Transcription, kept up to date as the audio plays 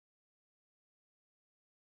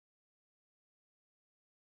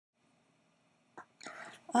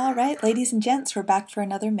All right, ladies and gents, we're back for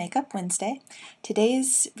another Makeup Wednesday.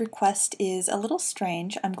 Today's request is a little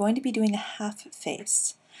strange. I'm going to be doing a half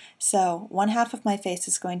face. So one half of my face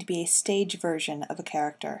is going to be a stage version of a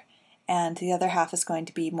character, and the other half is going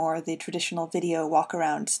to be more the traditional video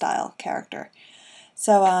walk-around style character.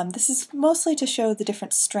 So this is mostly to show the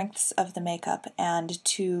different strengths of the makeup and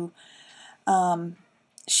to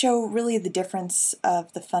show really the difference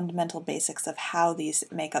of the fundamental basics of how these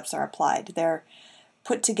makeups are applied. They're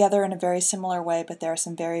put together in a very similar way, but there are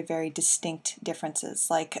some very, very distinct differences.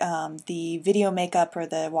 Like the video makeup or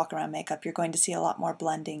the walk-around makeup, you're going to see a lot more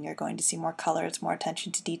blending, you're going to see more colors, more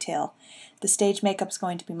attention to detail. The stage makeup is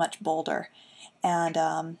going to be much bolder. And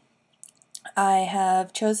I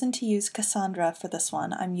have chosen to use Cassandra for this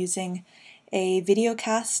one. I'm using a video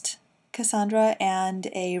cast Cassandra and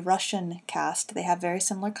a Russian cast. They have very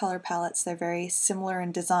similar color palettes, they're very similar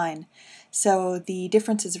in design, so the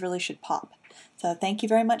differences really should pop. So thank you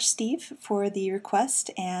very much, Steve, for the request,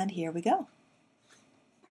 and here we go.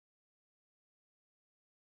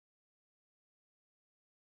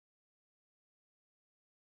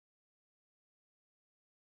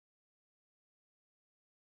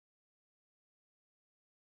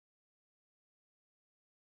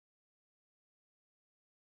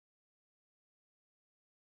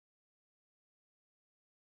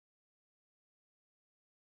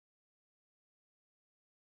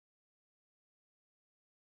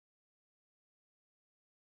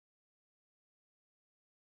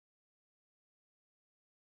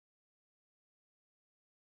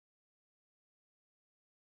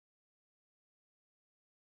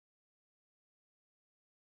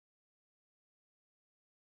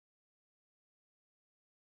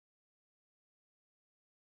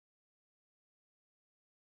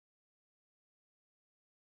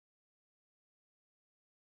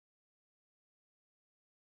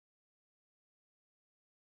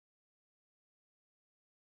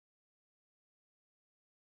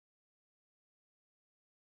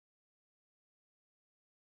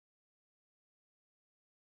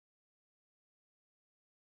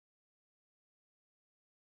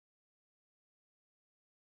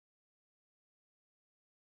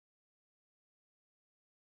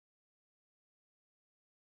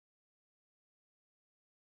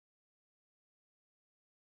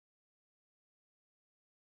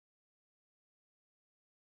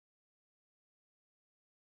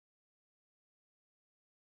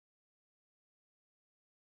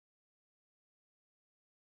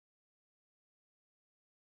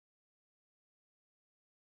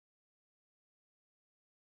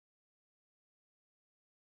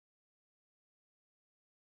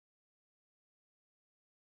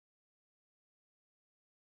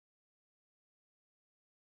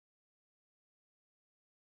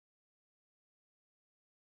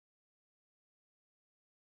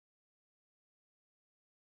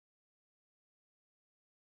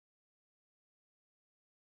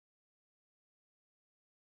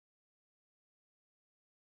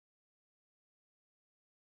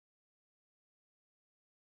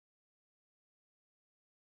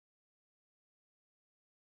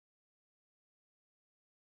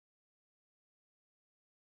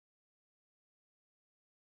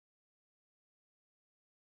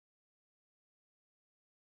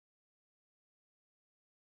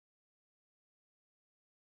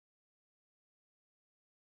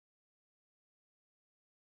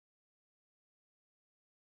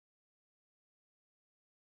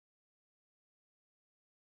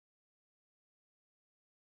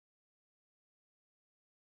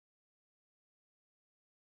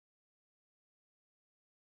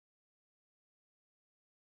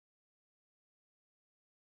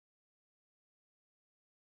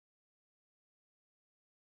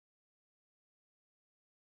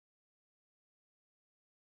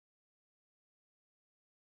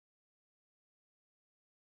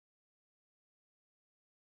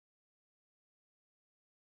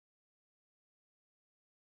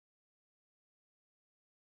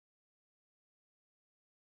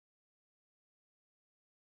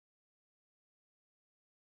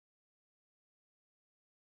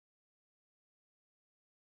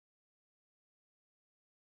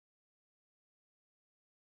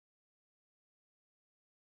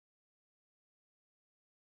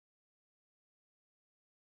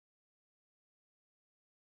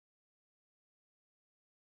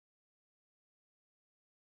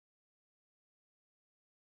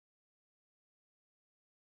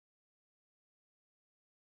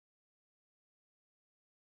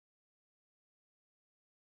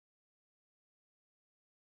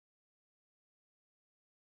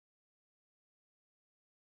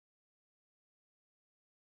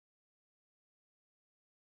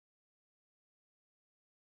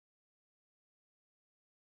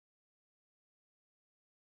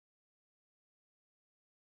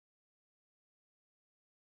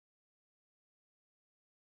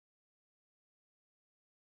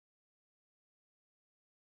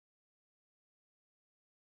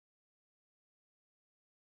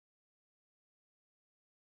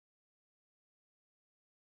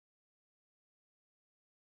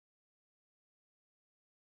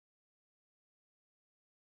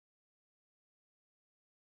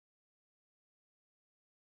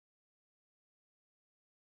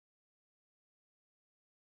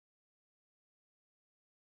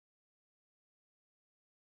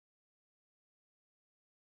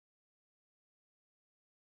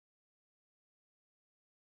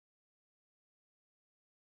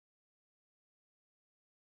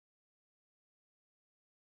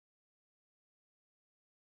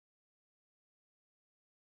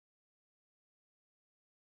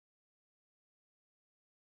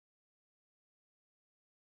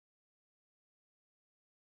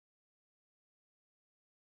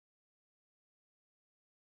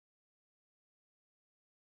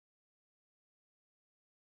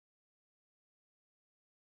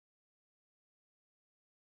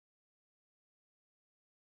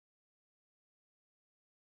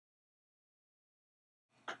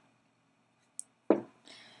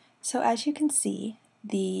 So as you can see,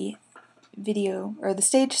 the video, or the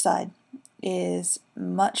stage side, is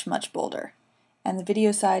much bolder, and the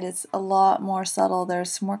video side is a lot more subtle.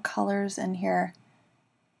 There's more colors in here.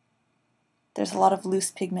 There's a lot of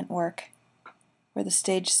loose pigment work, where the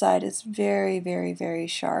stage side is very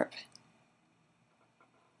sharp.